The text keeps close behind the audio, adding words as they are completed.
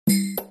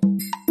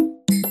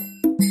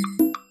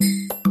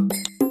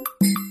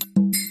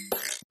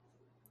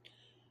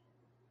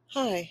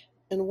Hi,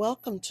 and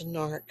welcome to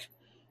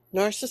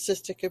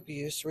Narcissistic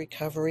Abuse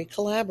Recovery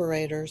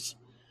Collaborators,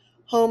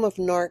 home of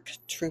NARC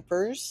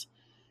troopers,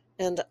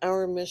 and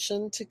our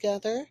mission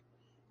together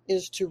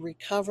is to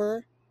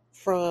recover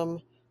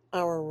from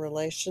our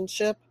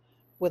relationship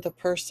with a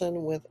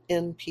person with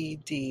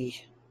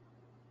NPD.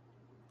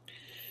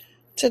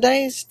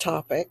 Today's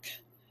topic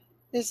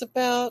is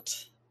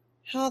about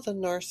how the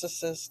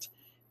narcissist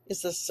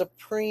is a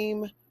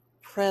supreme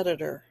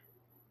predator.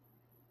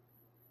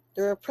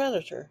 They're a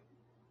predator.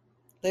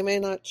 They may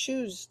not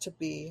choose to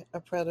be a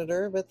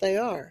predator, but they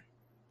are.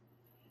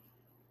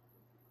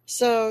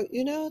 So,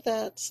 you know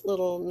that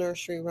little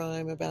nursery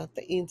rhyme about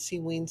the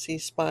eensy weensy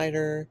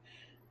spider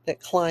that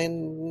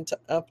climbed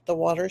up the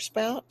water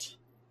spout?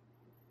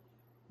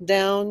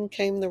 Down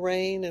came the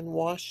rain and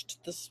washed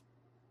the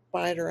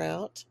spider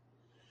out.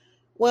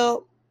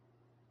 Well,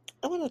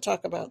 I want to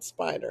talk about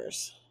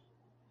spiders.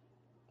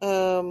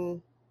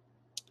 Um,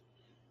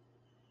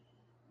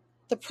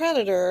 the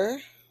predator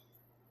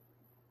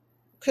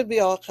could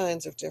be all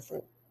kinds of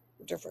different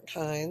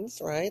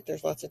kinds, right?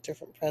 There's lots of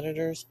different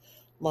predators,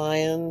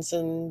 lions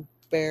and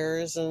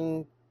bears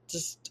and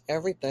just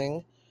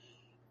everything.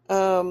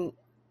 Um,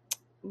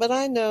 but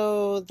I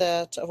know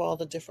that of all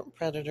the different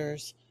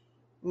predators,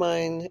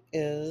 mine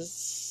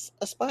is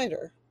a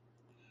spider.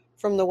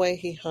 From the way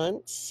he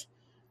hunts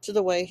to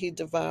the way he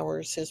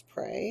devours his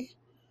prey,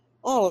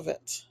 all of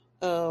it.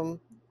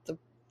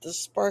 The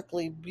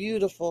sparkly,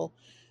 beautiful,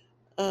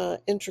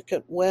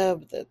 intricate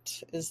web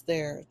that is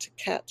there to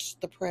catch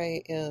the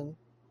prey in.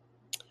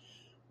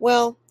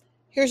 Well,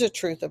 here's a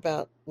truth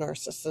about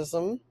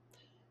narcissism.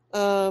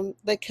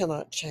 They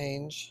cannot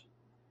change.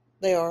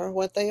 They are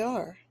what they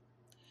are.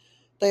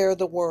 They are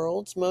the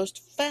world's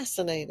most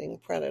fascinating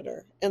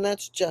predator, and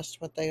that's just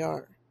what they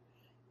are.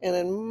 And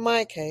in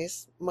my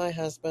case, my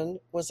husband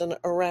was an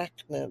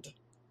arachnid.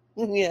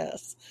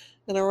 Yes,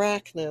 an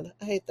arachnid.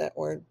 I hate that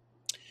word.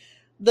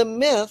 The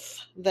myth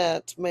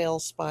that male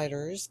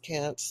spiders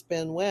can't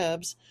spin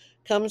webs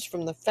comes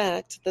from the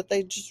fact that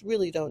they just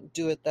really don't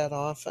do it that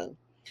often.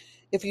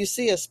 If you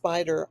see a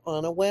spider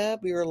on a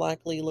web, you're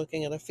likely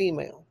looking at a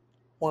female.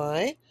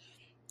 Why,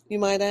 you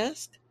might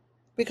ask?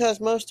 Because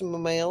most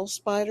male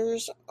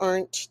spiders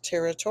aren't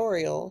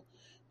territorial.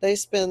 They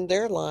spend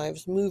their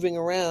lives moving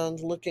around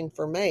looking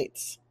for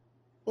mates.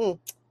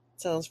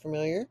 Sounds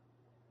familiar?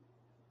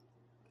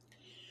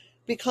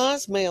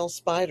 Because male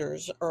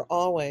spiders are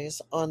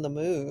always on the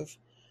move,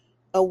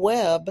 a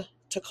web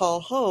to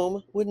call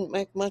home wouldn't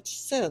make much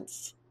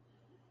sense.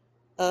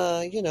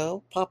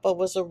 Papa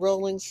was a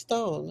rolling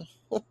stone.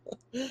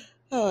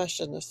 Oh, I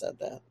shouldn't have said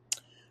that.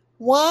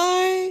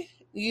 Why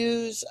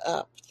use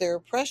up their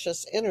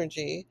precious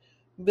energy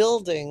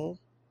building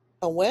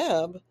a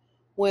web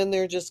when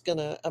they're just going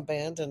to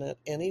abandon it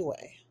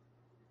anyway?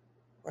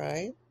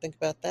 Right? Think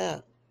about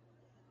that.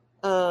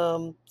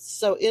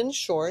 So, in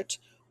short,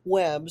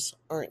 webs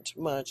aren't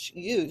much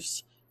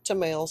use to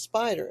male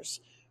spiders.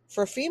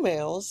 For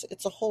females,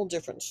 it's a whole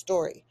different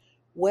story.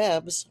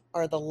 Webs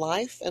are the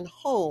life and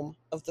home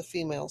of the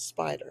female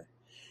spider.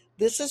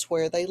 This is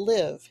where they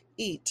live,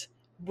 eat,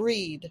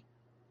 breed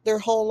their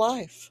whole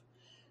life.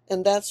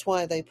 And that's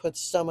why they put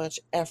so much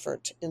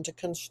effort into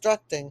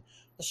constructing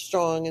a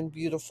strong and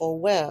beautiful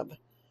web.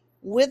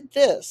 With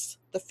this,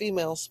 the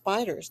female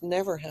spiders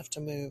never have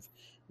to move.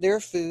 Their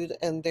food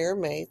and their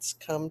mates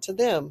come to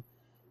them.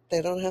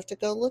 They don't have to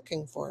go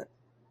looking for it.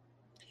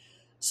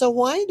 So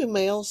why do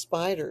male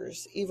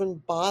spiders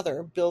even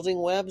bother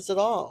building webs at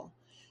all?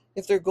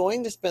 If they're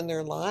going to spend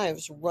their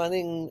lives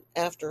running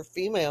after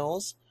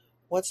females,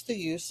 what's the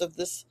use of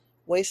this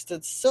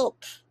wasted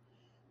silk?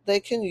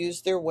 They can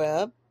use their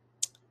web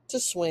to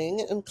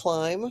swing and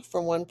climb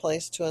from one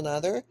place to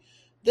another.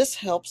 This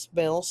helps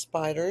male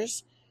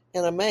spiders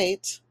and a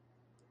mate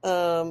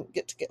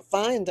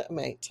find a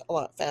mate a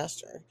lot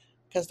faster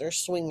because they're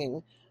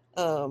swinging,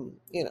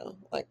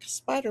 like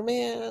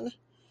Spider-Man.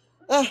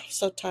 Ah,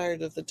 so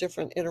tired of the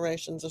different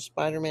iterations of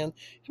Spider-Man.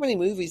 How many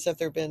movies have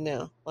there been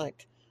now?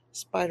 Like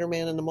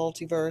Spider-Man in the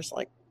multiverse,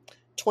 like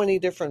 20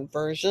 different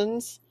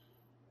versions,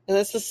 and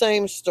it's the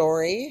same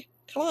story.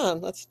 Come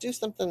on, let's do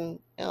something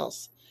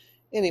else.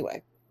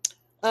 Anyway,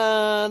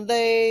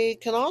 they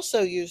can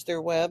also use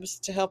their webs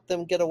to help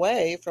them get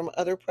away from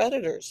other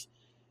predators.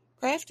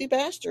 Crafty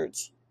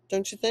bastards,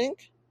 don't you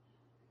think?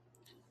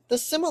 The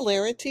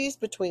similarities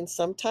between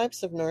some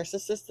types of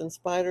narcissists and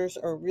spiders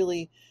are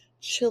really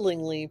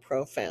chillingly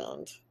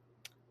profound.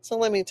 So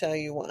let me tell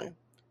you why.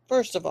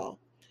 First of all,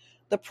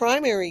 the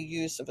primary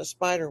use of a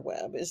spider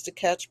web is to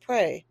catch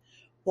prey.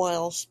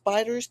 While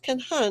spiders can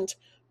hunt,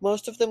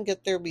 most of them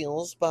get their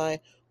meals by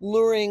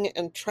luring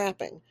and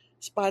trapping.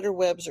 Spider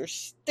webs are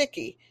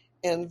sticky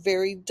and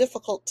very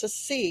difficult to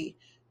see.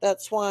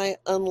 That's why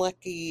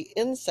unlucky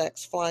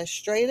insects fly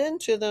straight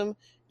into them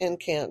and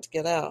can't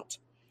get out.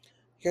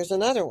 Here's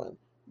another one.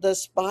 The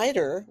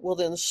spider will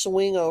then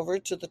swing over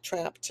to the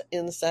trapped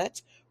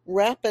insect,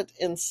 wrap it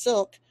in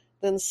silk,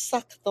 then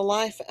suck the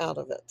life out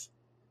of it.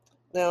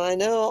 Now, I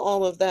know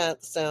all of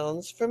that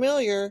sounds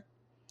familiar.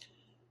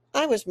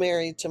 I was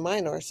married to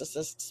my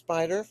narcissist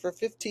spider for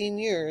 15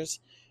 years,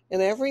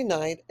 and every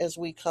night as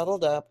we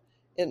cuddled up,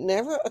 it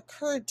never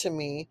occurred to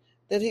me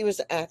that he was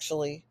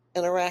actually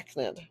an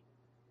arachnid.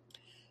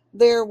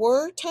 There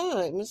were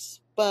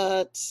times,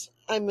 but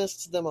I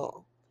missed them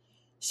all.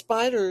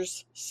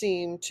 Spiders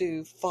seemed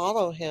to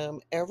follow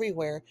him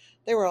everywhere.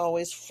 They were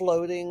always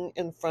floating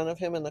in front of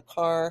him in the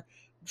car,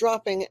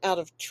 dropping out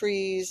of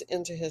trees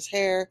into his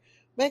hair,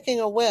 making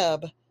a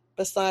web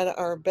beside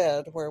our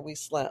bed where we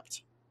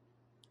slept.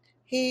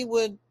 He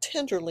would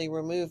tenderly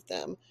remove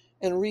them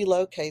and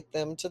relocate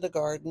them to the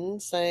garden,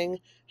 saying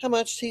how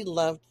much he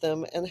loved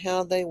them and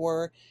how they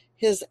were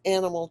his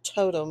animal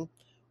totem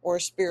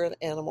or spirit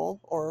animal,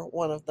 or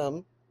one of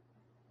them.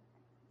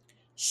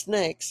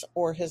 Snakes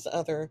or his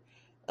other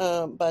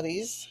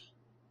buddies.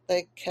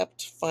 They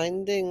kept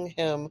finding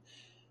him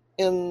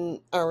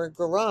in our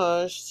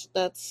garage.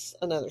 That's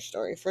another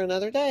story for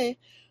another day.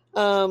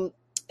 Um,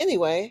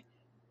 anyway,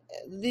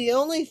 the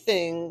only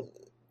thing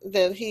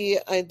that he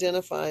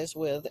identifies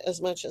with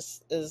as much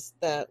as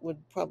that would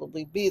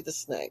probably be the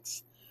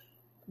snakes.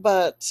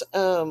 But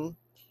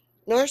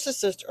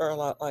narcissists are a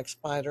lot like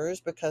spiders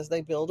because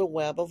they build a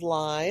web of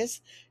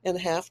lies and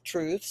half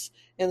truths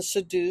and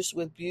seduce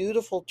with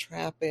beautiful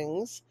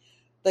trappings.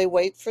 They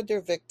wait for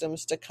their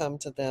victims to come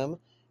to them,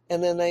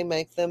 and then they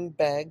make them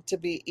beg to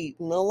be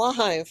eaten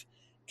alive.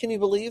 Can you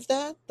believe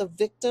that? The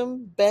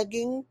victim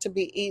begging to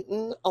be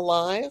eaten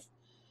alive?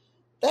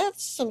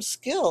 That's some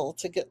skill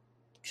to get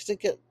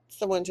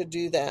someone to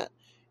do that.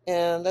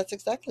 And that's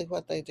exactly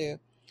what they do.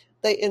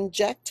 They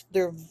inject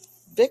their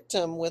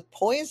victim with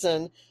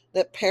poison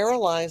that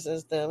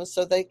paralyzes them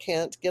so they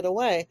can't get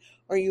away.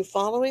 Are you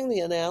following the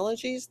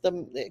analogies,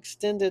 the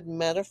extended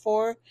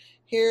metaphor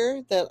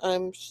here that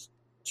I'm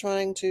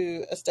trying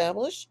to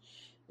establish?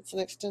 It's an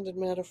extended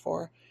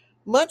metaphor.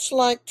 Much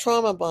like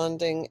trauma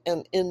bonding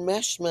and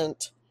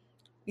enmeshment,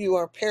 you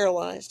are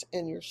paralyzed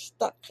and you're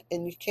stuck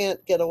and you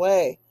can't get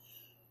away.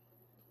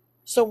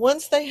 So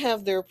once they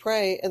have their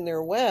prey in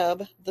their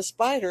web, the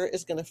spider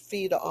is going to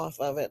feed off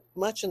of it,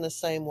 much in the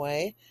same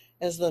way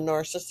as the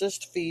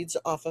narcissist feeds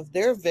off of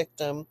their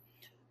victim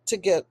to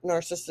get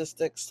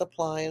narcissistic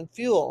supply and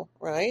fuel,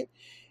 right?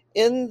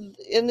 In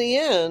the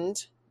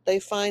end, they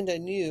find a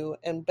new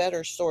and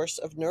better source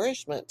of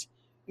nourishment,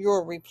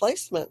 your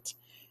replacement,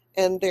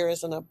 and there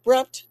is an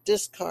abrupt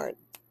discard.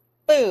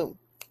 Boom,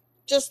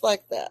 just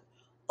like that.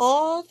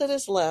 All that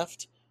is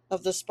left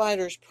of the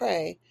spider's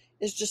prey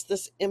is just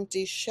this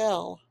empty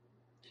shell.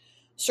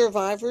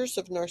 Survivors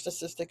of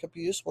narcissistic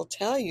abuse will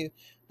tell you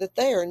that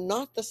they are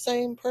not the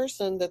same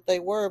person that they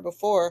were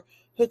before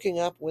hooking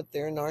up with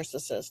their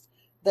narcissist.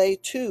 They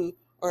too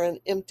are an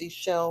empty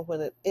shell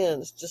when it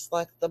ends, just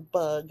like the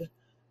bug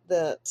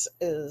that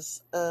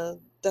is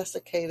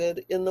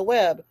desiccated in the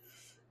web.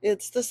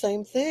 It's the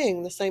same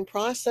thing, the same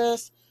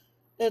process.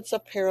 It's a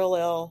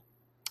parallel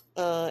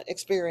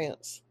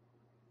experience.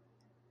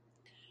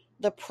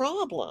 The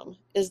problem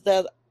is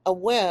that a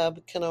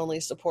web can only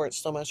support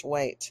so much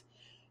weight.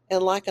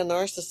 And like a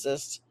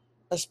narcissist,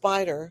 a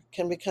spider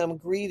can become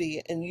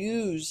greedy and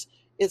use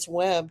its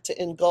web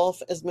to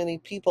engulf as many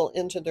people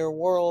into their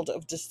world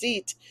of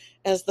deceit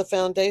as the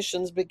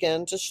foundations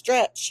begin to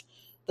stretch.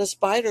 The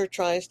spider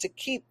tries to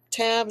keep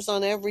tabs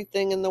on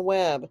everything in the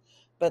web,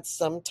 but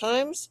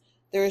sometimes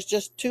there is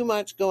just too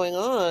much going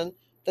on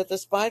that the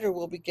spider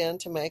will begin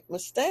to make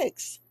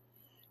mistakes.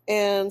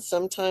 And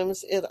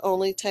sometimes it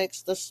only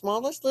takes the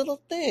smallest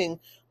little thing,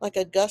 like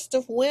a gust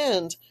of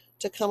wind,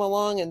 to come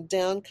along and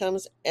down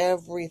comes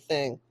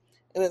everything.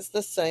 And it's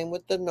the same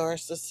with the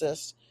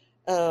narcissist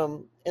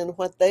and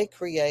what they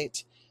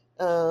create.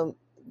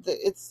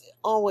 It's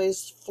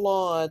always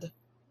flawed.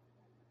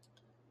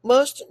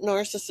 Most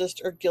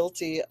narcissists are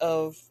guilty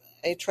of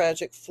a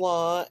tragic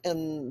flaw,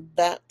 and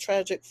that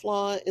tragic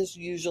flaw is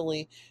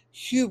usually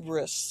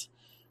hubris.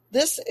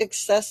 This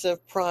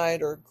excessive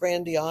pride or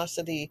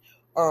grandiosity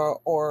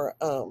or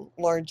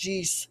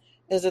largesse,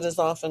 as it is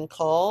often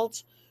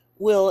called,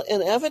 will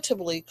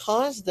inevitably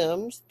cause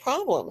them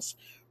problems,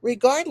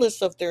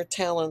 regardless of their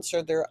talents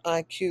or their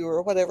IQ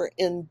or whatever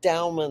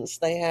endowments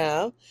they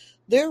have.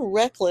 Their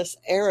reckless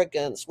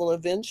arrogance will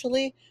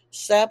eventually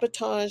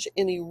sabotage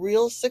any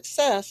real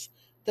success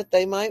that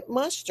they might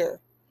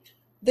muster.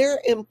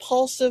 Their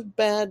impulsive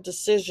bad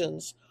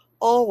decisions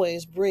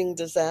always bring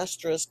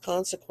disastrous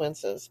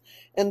consequences,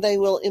 and they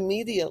will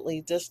immediately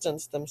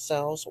distance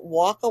themselves,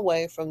 walk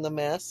away from the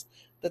mess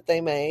that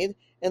they made,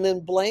 and then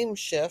blame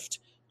shift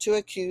to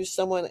accuse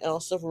someone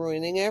else of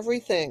ruining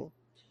everything.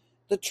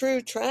 The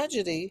true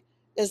tragedy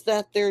is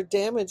that their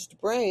damaged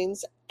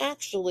brains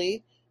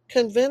actually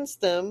convince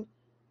them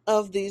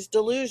of these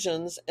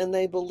delusions, and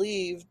they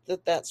believe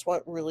that that's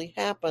what really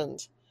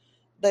happened.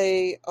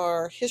 They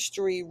are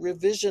history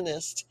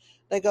revisionist.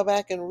 They go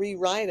back and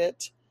rewrite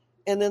it,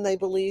 and then they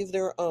believe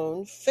their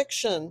own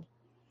fiction.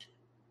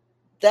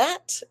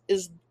 That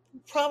is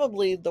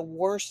probably the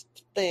worst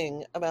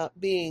thing about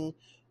being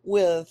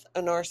with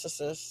a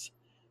narcissist,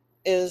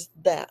 is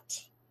that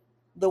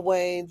the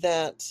way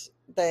that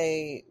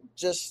they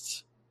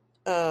just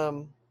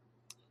um,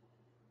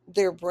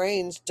 their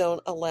brains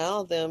don't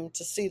allow them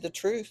to see the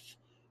truth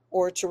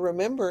or to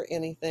remember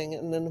anything.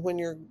 And then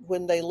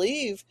when they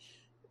leave,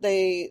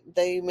 they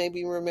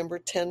maybe remember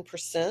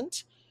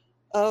 10%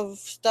 of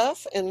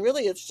stuff, and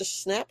really it's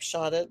just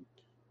snapshotted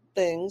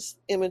things,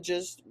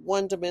 images,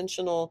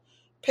 one-dimensional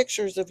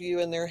pictures of you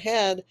in their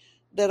head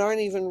that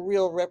aren't even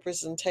real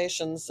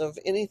representations of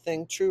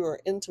anything true or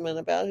intimate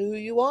about who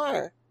you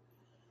are.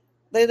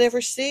 They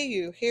never see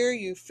you, hear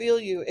you, feel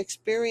you,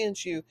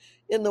 experience you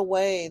in the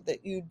way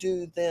that you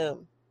do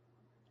them.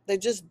 They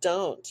just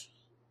don't.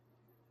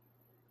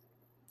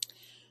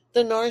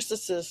 The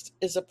narcissist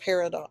is a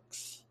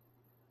paradox.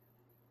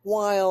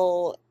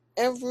 While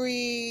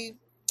every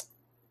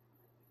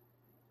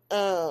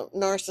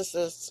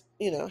narcissist,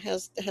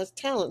 has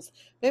talents.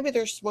 Maybe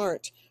they're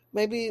smart.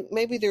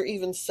 Maybe they're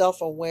even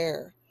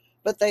self-aware,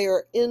 but they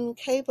are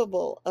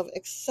incapable of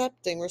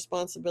accepting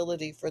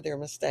responsibility for their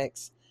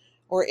mistakes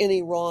or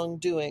any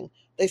wrongdoing.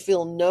 They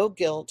feel no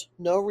guilt,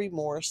 no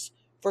remorse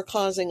for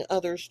causing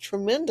others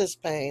tremendous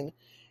pain,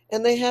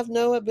 and they have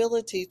no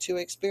ability to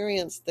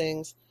experience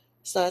things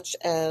such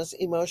as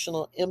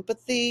emotional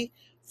empathy,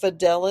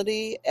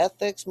 fidelity,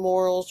 ethics,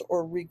 morals,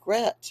 or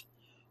regret.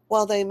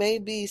 While they may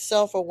be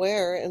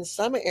self-aware in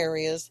some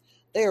areas,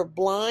 they are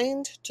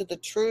blind to the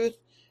truth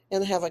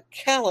and have a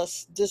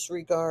callous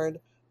disregard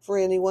for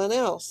anyone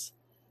else.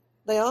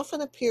 They often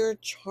appear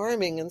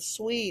charming and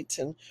sweet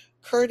and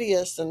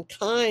courteous and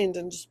kind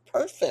and just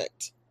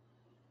perfect,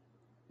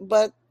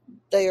 but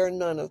they are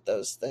none of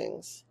those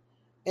things.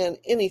 And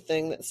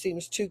anything that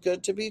seems too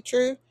good to be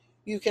true,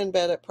 you can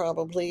bet it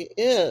probably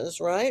is,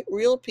 right?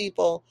 Real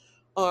people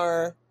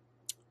are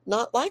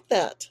not like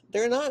that.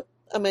 They're not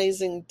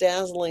amazing,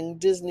 dazzling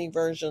Disney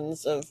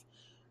versions of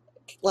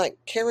like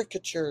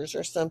caricatures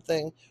or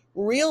something.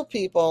 Real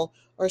people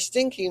are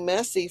stinky,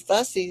 messy,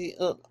 fussy,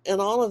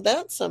 and all of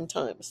that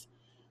sometimes.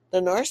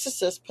 The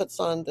narcissist puts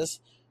on this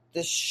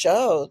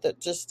show that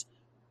just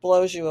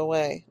blows you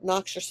away,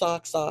 knocks your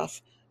socks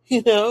off.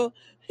 You know,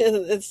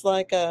 it's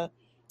like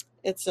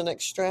it's an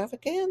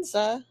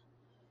extravaganza.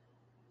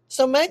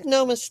 So make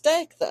no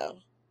mistake, though.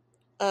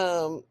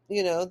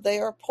 They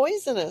are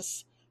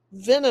poisonous,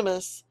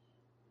 venomous,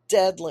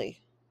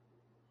 deadly.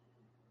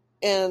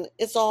 And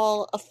it's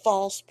all a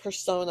false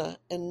persona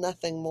and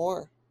nothing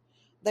more.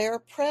 They are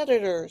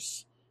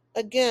predators.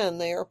 Again,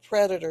 they are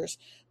predators.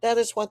 That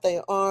is what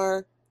they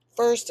are.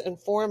 First and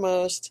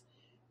foremost,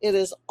 it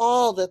is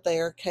all that they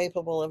are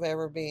capable of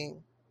ever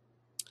being.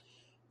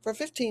 For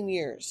 15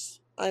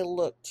 years, I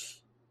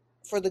looked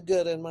for the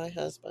good in my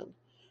husband.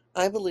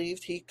 I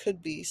believed he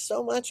could be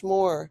so much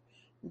more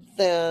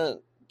than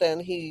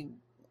he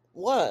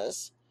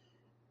was,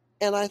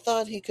 and I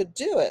thought he could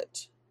do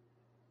it,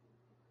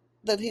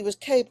 that he was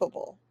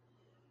capable.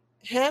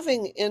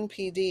 Having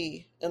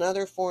NPD and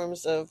other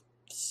forms of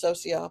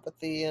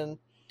sociopathy and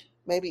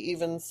maybe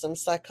even some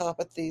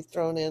psychopathy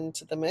thrown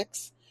into the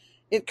mix,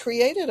 it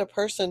created a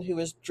person who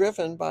is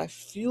driven by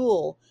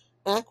fuel,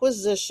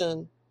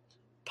 acquisition,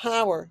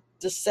 power,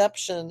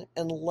 deception,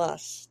 and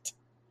lust.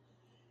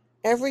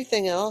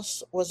 Everything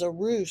else was a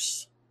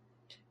ruse.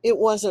 It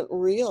wasn't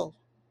real.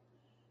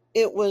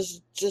 It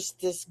was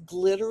just this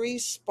glittery,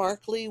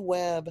 sparkly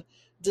web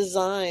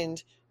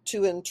designed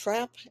to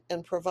entrap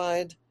and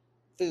provide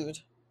food.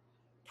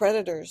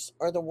 Predators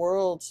are the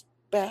world's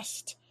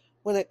best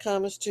when it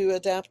comes to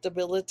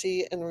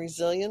adaptability and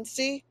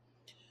resiliency.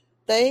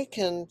 They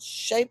can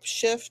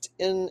shapeshift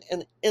in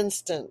an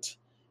instant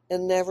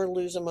and never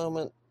lose a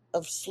moment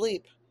of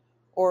sleep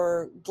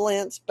or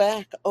glance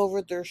back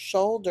over their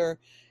shoulder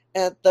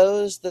at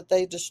those that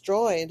they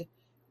destroyed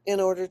in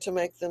order to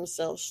make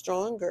themselves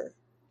stronger.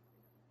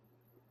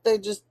 They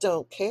just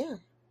don't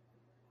care.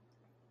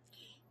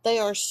 They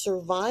are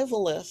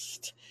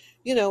survivalist.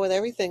 With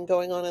everything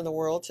going on in the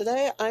world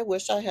today, I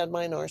wish I had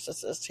my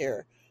narcissist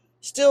here,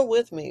 still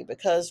with me,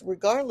 because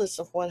regardless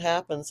of what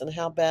happens and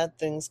how bad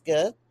things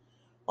get,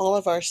 all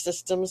of our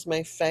systems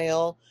may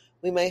fail.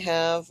 We may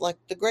have like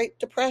the Great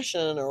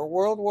Depression or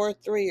World War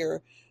III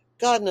or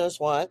God knows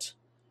what.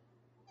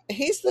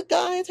 He's the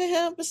guy to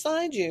have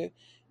beside you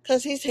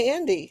because he's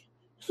handy.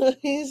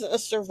 He's a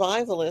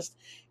survivalist.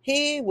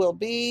 He will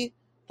be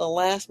the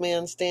last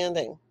man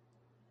standing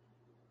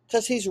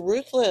because he's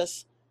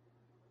ruthless,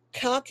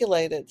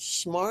 calculated,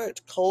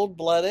 smart,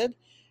 cold-blooded,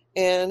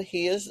 and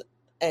he is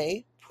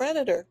a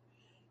predator.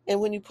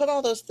 And when you put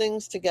all those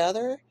things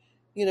together,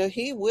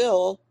 he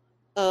will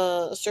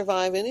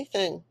survive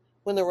anything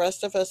when the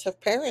rest of us have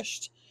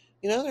perished.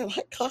 They're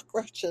like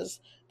cockroaches.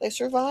 They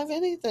survive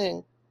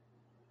anything.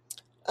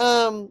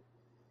 Um,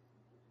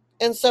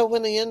 and so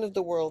when the end of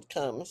the world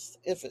comes,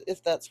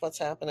 if that's what's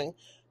happening,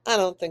 I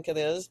don't think it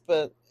is,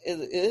 but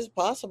it is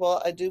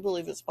possible. I do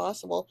believe it's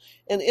possible.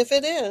 And if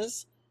it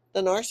is,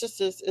 the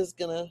narcissist is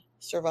going to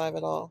survive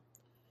it all.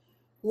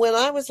 When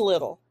I was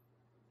little,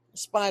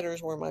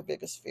 spiders were my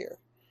biggest fear.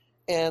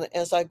 And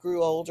as I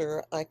grew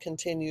older, I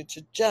continued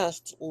to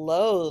just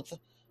loathe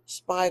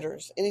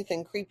spiders,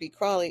 anything creepy,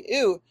 crawly,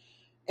 ew,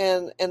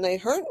 and they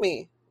hurt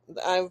me.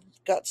 I've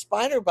got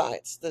spider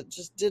bites that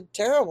just did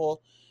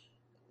terrible.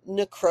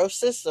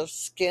 necrosis of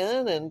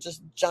skin and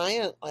just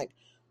giant, like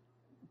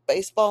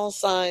baseball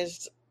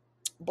sized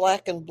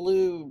black and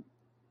blue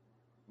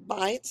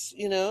bites,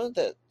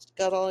 that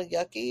got all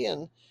yucky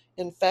and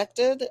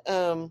infected.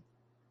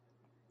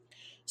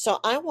 So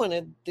I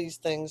wanted these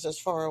things as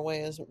far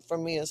away as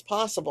from me as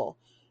possible,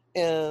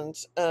 and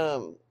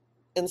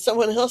in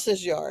someone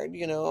else's yard,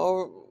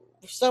 or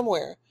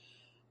somewhere,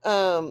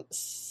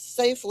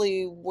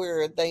 safely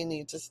where they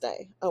need to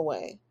stay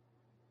away.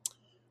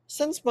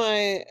 Since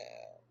my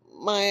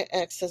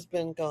ex has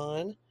been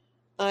gone,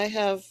 I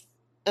have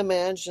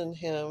imagined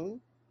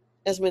him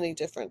as many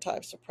different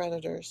types of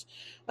predators.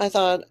 I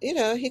thought,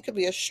 he could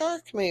be a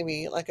shark,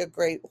 maybe like a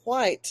great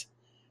white,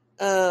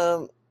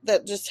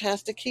 that just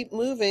has to keep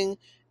moving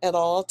at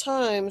all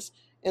times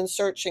and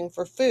searching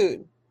for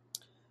food.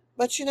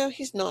 But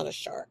he's not a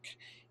shark.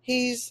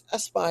 He's a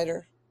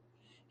spider.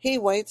 He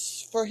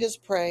waits for his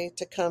prey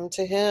to come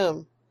to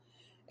him.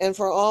 And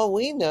for all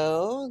we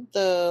know,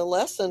 the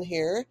lesson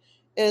here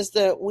is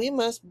that we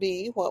must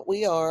be what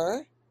we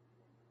are,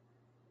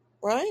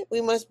 right?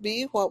 We must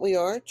be what we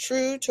are,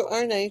 true to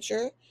our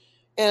nature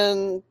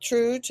and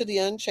true to the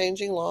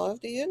unchanging law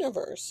of the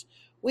universe.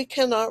 We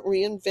cannot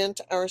reinvent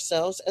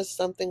ourselves as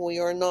something we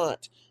are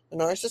not. The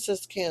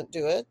narcissist can't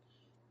do it.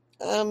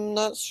 I'm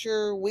not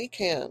sure we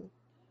can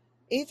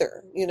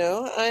either.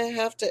 I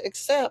have to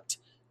accept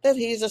that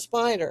he's a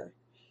spider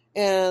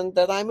and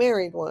that I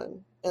married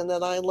one and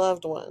that I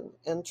loved one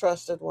and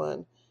trusted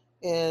one.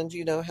 And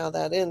you know how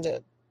that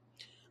ended.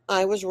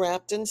 I was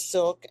wrapped in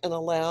silk and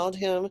allowed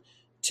him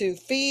to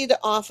feed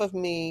off of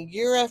me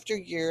year after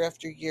year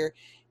after year.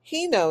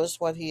 He knows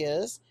what he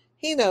is.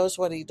 He knows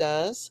what he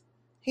does.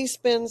 He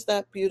spins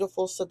that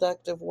beautiful,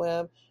 seductive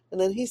web,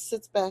 and then he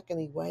sits back and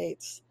he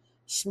waits,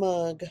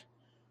 smug,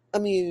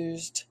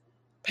 amused,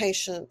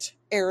 patient,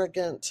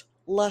 arrogant,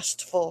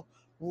 lustful,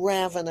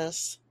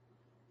 ravenous.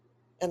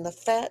 And the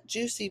fat,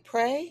 juicy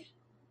prey,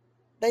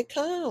 they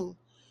come.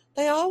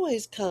 They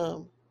always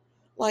come,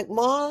 like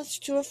moths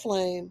to a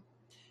flame.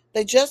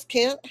 They just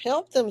can't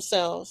help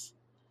themselves.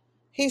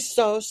 He's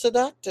so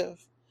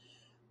seductive.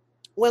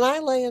 When I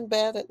lay in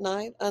bed at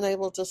night,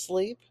 unable to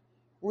sleep,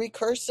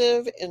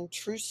 recursive,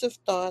 intrusive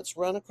thoughts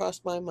run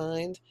across my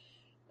mind.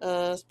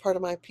 It's part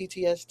of my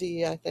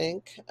PTSD, I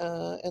think,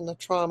 and the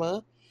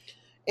trauma.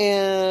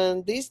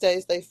 And these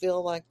days, they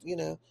feel like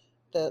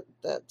that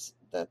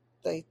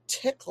they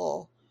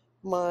tickle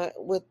my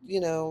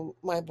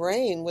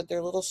brain with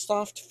their little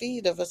soft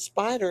feet of a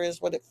spider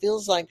is what it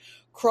feels like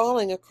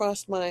crawling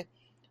across my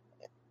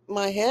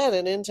head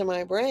and into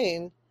my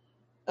brain.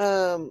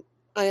 I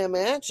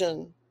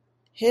imagine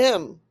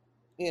him,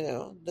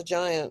 the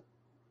giant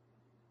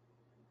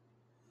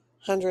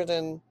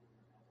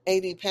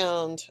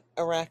 180-pound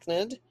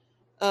arachnid,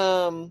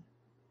 um,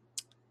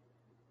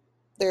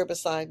 there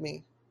beside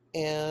me.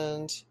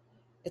 And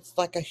it's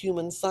like a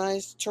human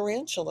sized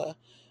tarantula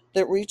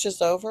that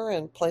reaches over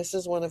and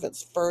places one of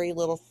its furry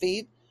little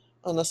feet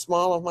on the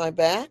small of my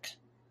back.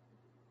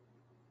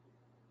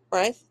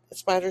 Right?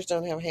 Spiders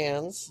don't have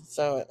hands,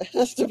 so it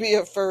has to be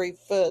a furry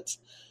foot.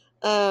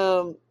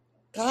 Um,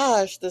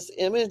 Gosh, this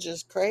image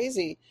is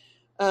crazy.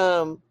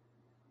 Um,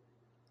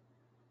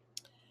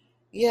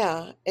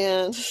 yeah,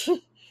 and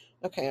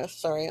okay,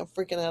 sorry, I'm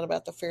freaking out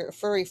about the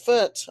furry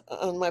foot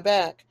on my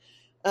back.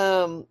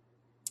 Um,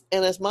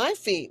 and as my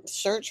feet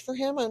search for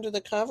him under the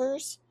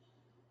covers,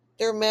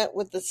 they're met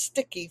with the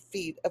sticky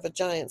feet of a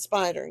giant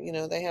spider.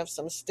 They have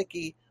some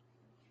sticky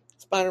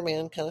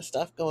Spiderman kind of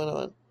stuff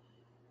going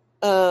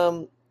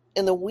on.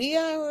 In the wee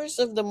hours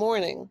of the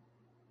morning,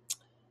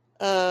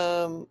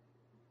 um,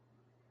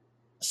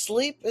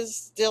 sleep is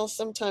still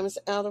sometimes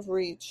out of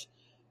reach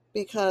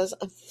because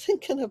I'm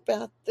thinking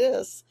about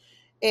this.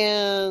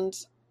 And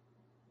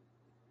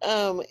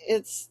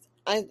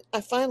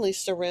I finally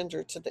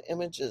surrender to the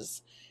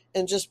images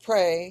and just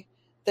pray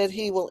that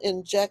he will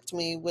inject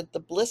me with the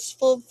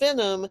blissful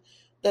venom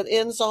that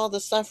ends all the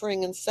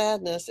suffering and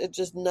sadness. It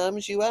just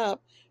numbs you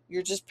up.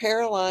 You're just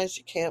paralyzed.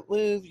 You can't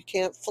move. You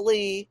can't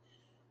flee.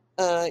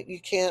 You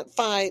can't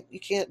fight. You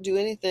can't do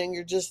anything.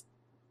 You're just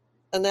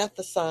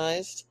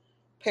anesthetized,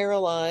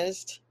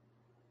 paralyzed.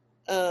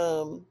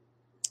 Um,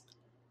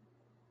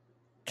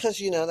 because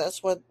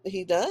that's what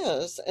he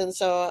does. And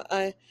so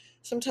I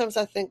sometimes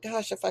I think,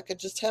 gosh, if I could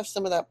just have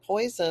some of that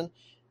poison,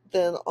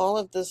 then all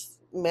of this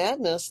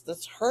madness,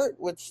 this hurt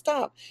would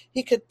stop.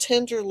 He could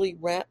tenderly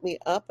wrap me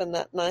up in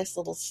that nice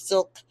little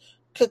silk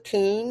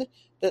cocoon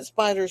that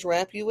spiders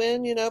wrap you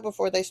in,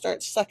 before they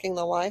start sucking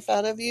the life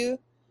out of you.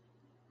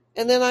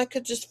 And then I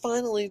could just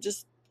finally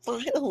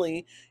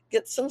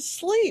get some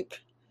sleep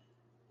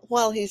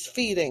while he's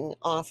feeding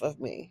off of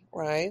me,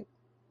 right?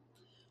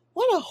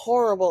 What a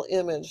horrible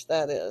image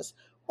that is.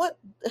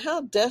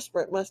 How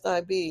desperate must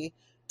I be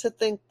to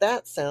think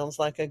that sounds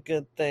like a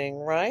good thing,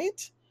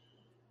 right?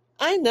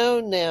 I know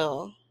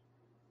now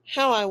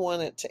how I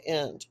want it to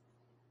end.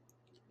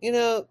 You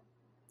know,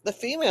 the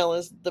female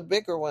is the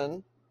bigger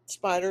one.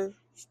 Spider,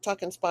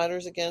 talking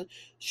spiders again.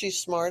 She's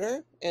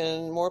smarter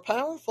and more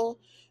powerful.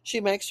 She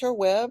makes her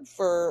web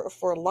for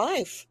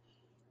life.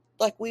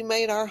 like we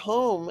made our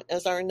home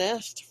as our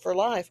nest for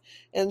life.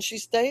 And she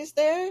stays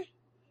there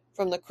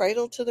from the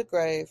cradle to the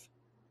grave.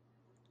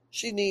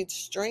 She needs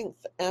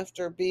strength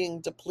after being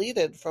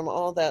depleted from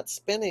all that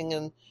spinning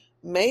and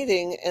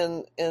mating,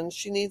 and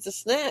she needs a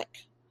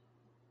snack.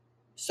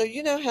 So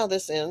you know how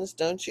this ends,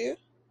 don't you?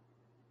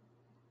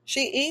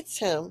 She eats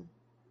him,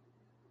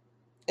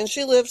 and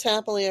she lives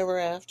happily ever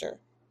after.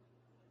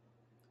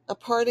 A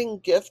parting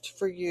gift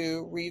for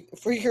you,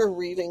 for your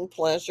reading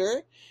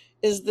pleasure,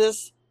 is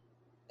this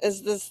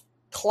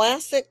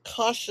classic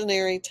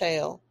cautionary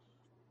tale,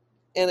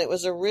 and it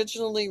was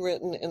originally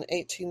written in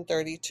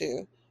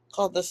 1832,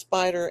 called The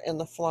Spider and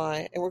the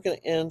Fly. And we're going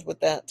to end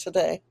with that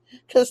today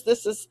because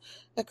this is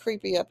a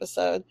creepy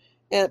episode.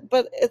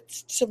 But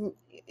it's to,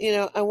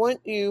 I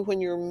want you,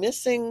 when you're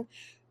missing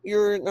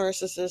your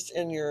narcissist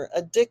and you're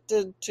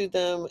addicted to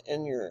them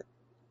and you're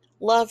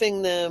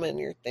loving them and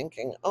you're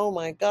thinking, oh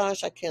my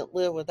gosh, I can't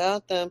live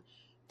without them.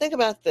 Think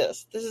about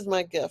this. This is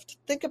my gift.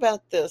 Think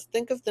about this.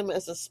 Think of them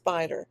as a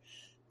spider.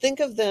 Think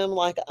of them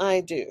like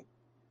I do,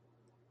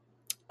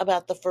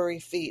 about the furry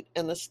feet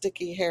and the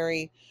sticky,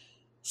 hairy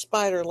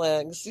spider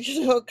legs,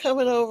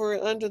 coming over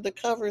under the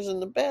covers in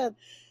the bed.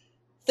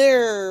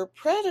 They're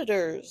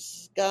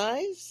predators,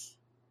 guys.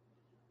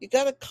 You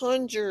got to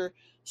conjure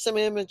some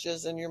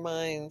images in your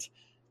mind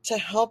to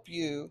help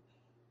you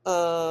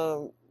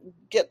um,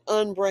 get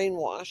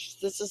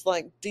unbrainwashed. This is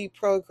like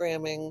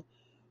deprogramming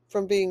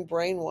from being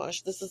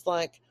brainwashed. This is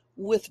like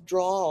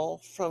withdrawal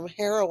from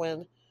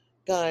heroin.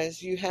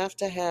 Guys, you have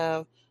to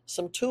have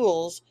some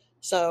tools.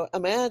 So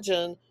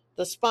imagine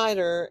the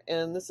spider,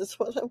 and this is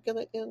what I'm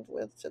going to end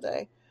with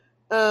today.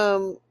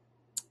 Um,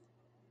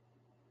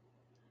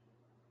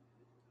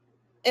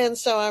 and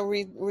so I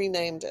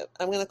renamed it.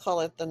 I'm going to call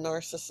it The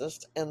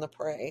Narcissist and the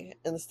Prey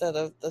instead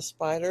of The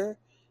Spider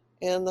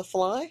and the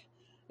Fly.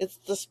 It's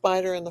The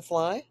Spider and the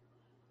Fly.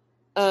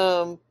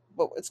 But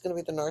it's going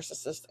to be the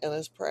narcissist and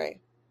his prey.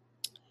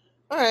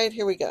 All right,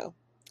 here we go.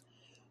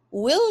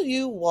 Will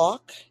you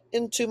walk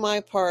into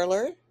my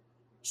parlor?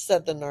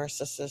 Said the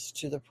narcissist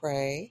to the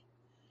prey.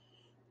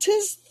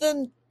 'Tis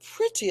the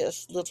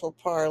prettiest little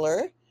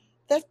parlor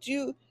that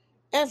you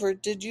ever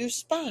did you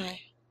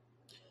spy.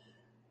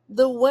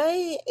 The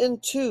way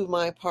into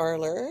my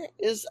parlor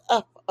is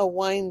up a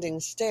winding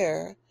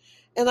stair,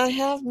 and I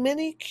have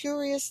many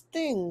curious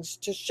things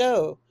to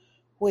show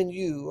when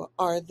you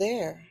are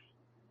there.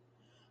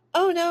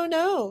 Oh, no,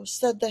 no,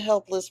 said the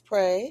helpless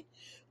prey.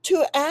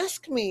 To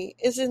ask me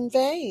is in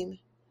vain,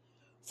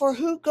 for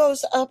who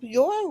goes up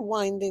your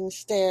winding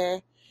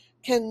stair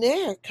can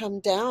ne'er come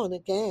down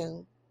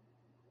again.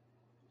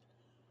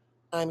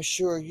 I'm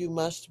sure you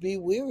must be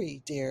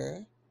weary,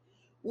 dear,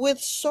 with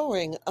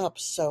soaring up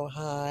so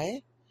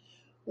high.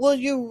 Will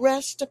you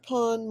rest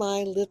upon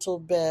my little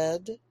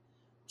bed?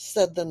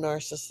 Said the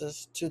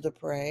narcissus to the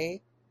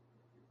prey.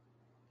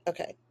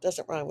 Okay,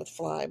 doesn't rhyme with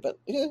fly, but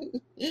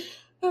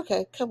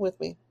okay, come with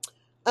me.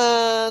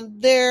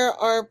 There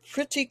are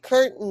pretty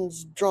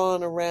curtains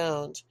drawn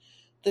around.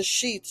 The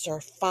sheets are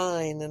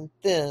fine and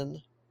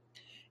thin,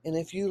 and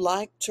if you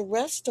like to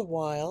rest a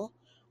while,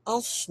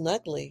 I'll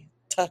snugly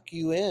tuck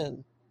you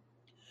in.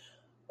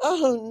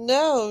 Oh,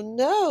 no,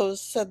 no,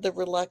 said the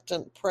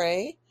reluctant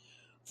prey,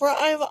 for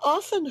I've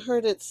often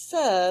heard it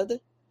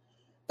said,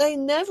 they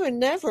never,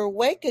 never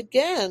wake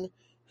again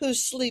who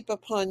sleep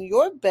upon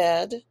your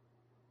bed.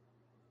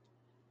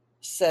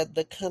 Said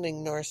the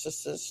cunning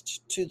narcissist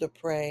to the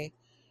prey,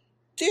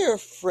 dear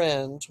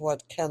friend,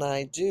 what can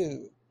I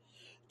do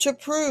to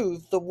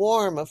prove the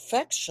warm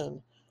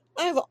affection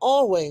I've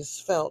always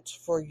felt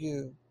for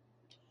you?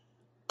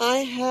 I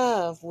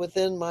have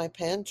within my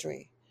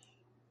pantry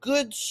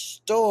good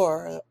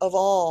store of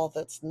all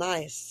that's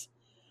nice.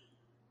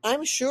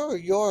 I'm sure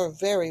you're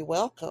very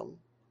welcome.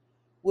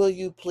 Will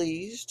you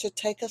please to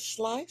take a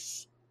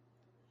slice?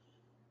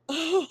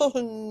 Oh,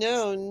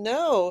 no,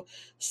 no,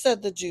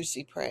 said the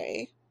juicy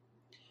prey.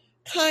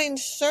 Kind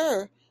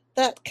sir,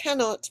 that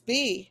cannot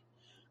be.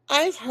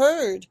 I've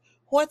heard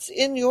what's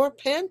in your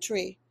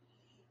pantry,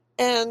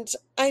 and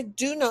I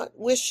do not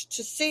wish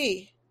to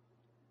see.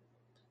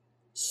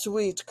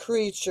 Sweet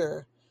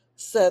creature,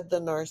 said the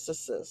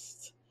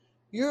narcissus,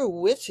 you're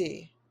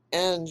witty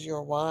and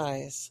you're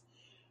wise.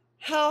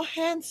 How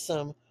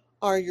handsome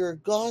are your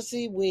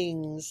gauzy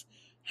wings,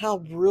 how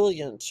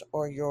brilliant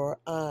are your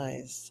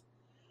eyes.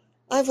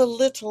 I've a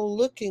little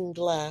looking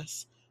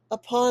glass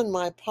upon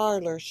my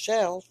parlor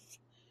shelf.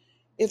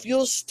 If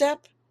you'll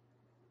step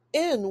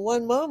in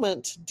one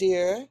moment,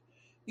 dear,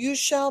 you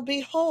shall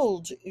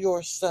behold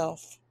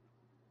yourself.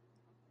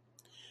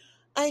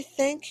 I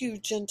thank you,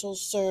 gentle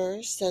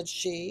sir, said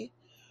she,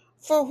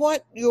 for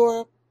what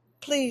you're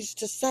pleased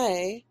to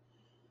say,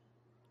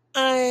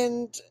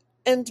 and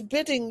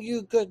bidding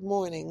you good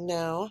morning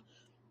now,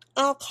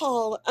 I'll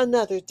call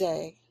another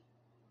day.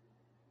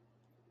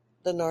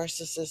 The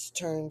narcissus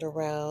turned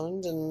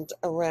around and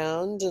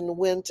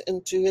went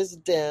into his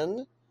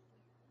den.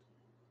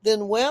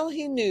 Then well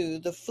he knew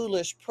the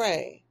foolish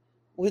prey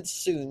would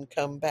soon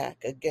come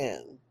back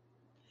again.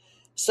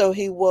 So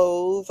he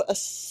wove a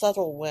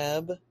subtle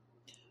web,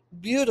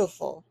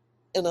 beautiful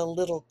in a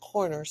little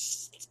corner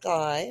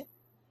sky,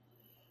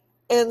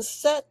 and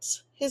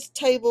set his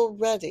table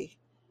ready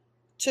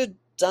to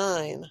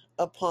dine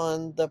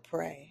upon the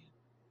prey.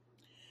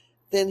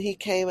 Then he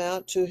came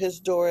out to his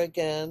door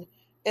again,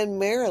 and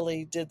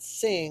merrily did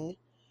sing,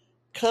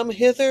 "Come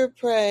hither,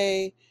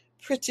 pray,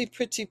 pretty,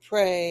 pretty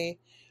prey,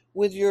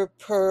 with your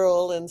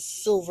pearl and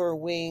silver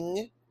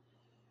wing.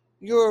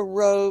 Your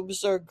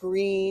robes are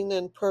green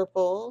and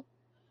purple,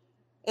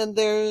 and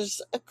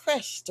there's a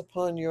crest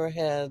upon your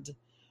head.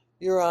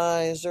 Your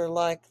eyes are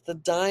like the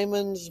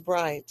diamonds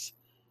bright,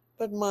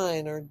 but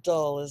mine are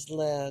dull as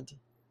lead."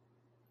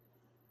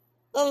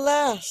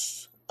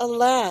 Alas,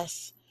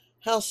 alas,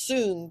 how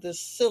soon this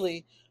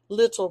silly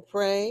little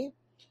prey,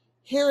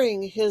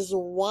 hearing his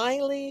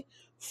wily,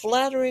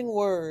 flattering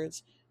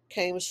words,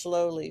 came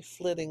slowly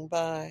flitting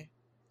by.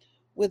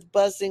 With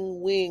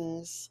buzzing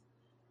wings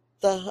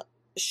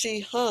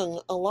she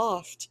hung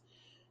aloft,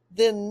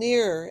 then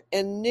nearer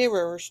and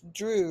nearer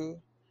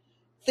drew,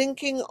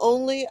 thinking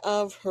only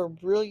of her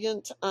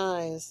brilliant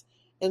eyes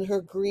and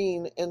her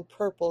green and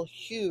purple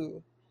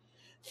hue,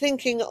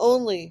 thinking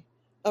only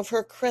of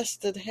her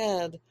crested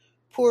head.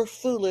 Poor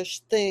foolish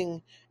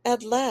thing,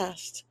 at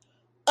last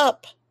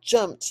up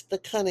jumped the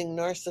cunning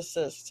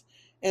Narcissist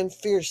and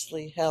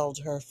fiercely held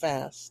her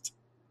fast.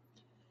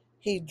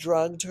 He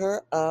drugged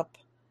her up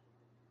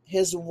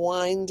his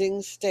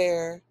winding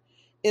stair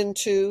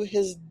into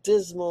his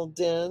dismal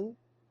den,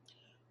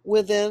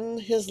 within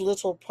his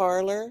little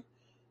parlor,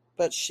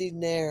 but she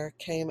ne'er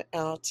came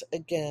out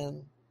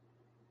again.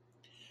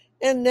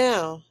 And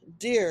now,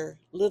 dear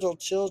little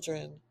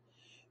children,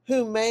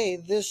 who may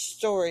this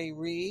story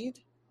read,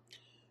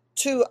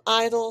 to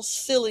idle,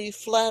 silly,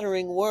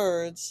 flattering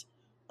words,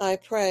 I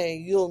pray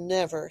you'll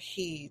never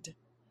heed.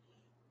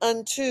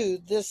 Unto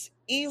this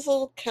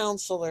evil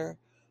counselor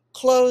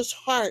close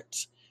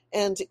heart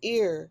and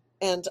ear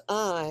and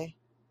eye,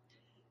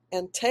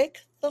 and take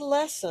the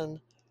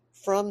lesson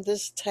from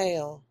this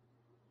tale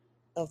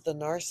of the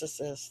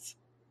narcissist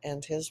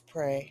and his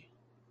prey.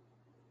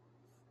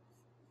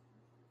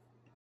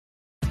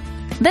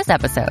 This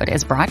episode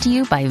is brought to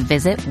you by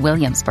Visit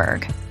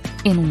Williamsburg.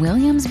 In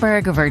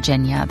Williamsburg,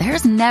 Virginia,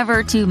 there's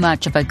never too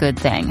much of a good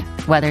thing.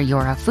 Whether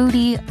you're a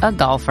foodie, a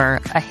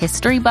golfer, a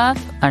history buff,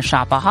 a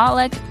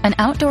shopaholic, an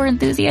outdoor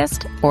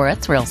enthusiast, or a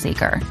thrill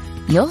seeker,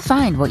 you'll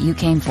find what you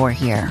came for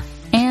here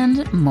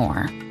and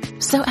more.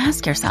 So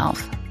ask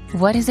yourself,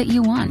 what is it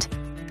you want?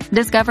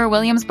 Discover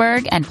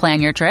Williamsburg and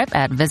plan your trip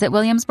at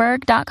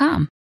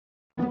visitwilliamsburg.com.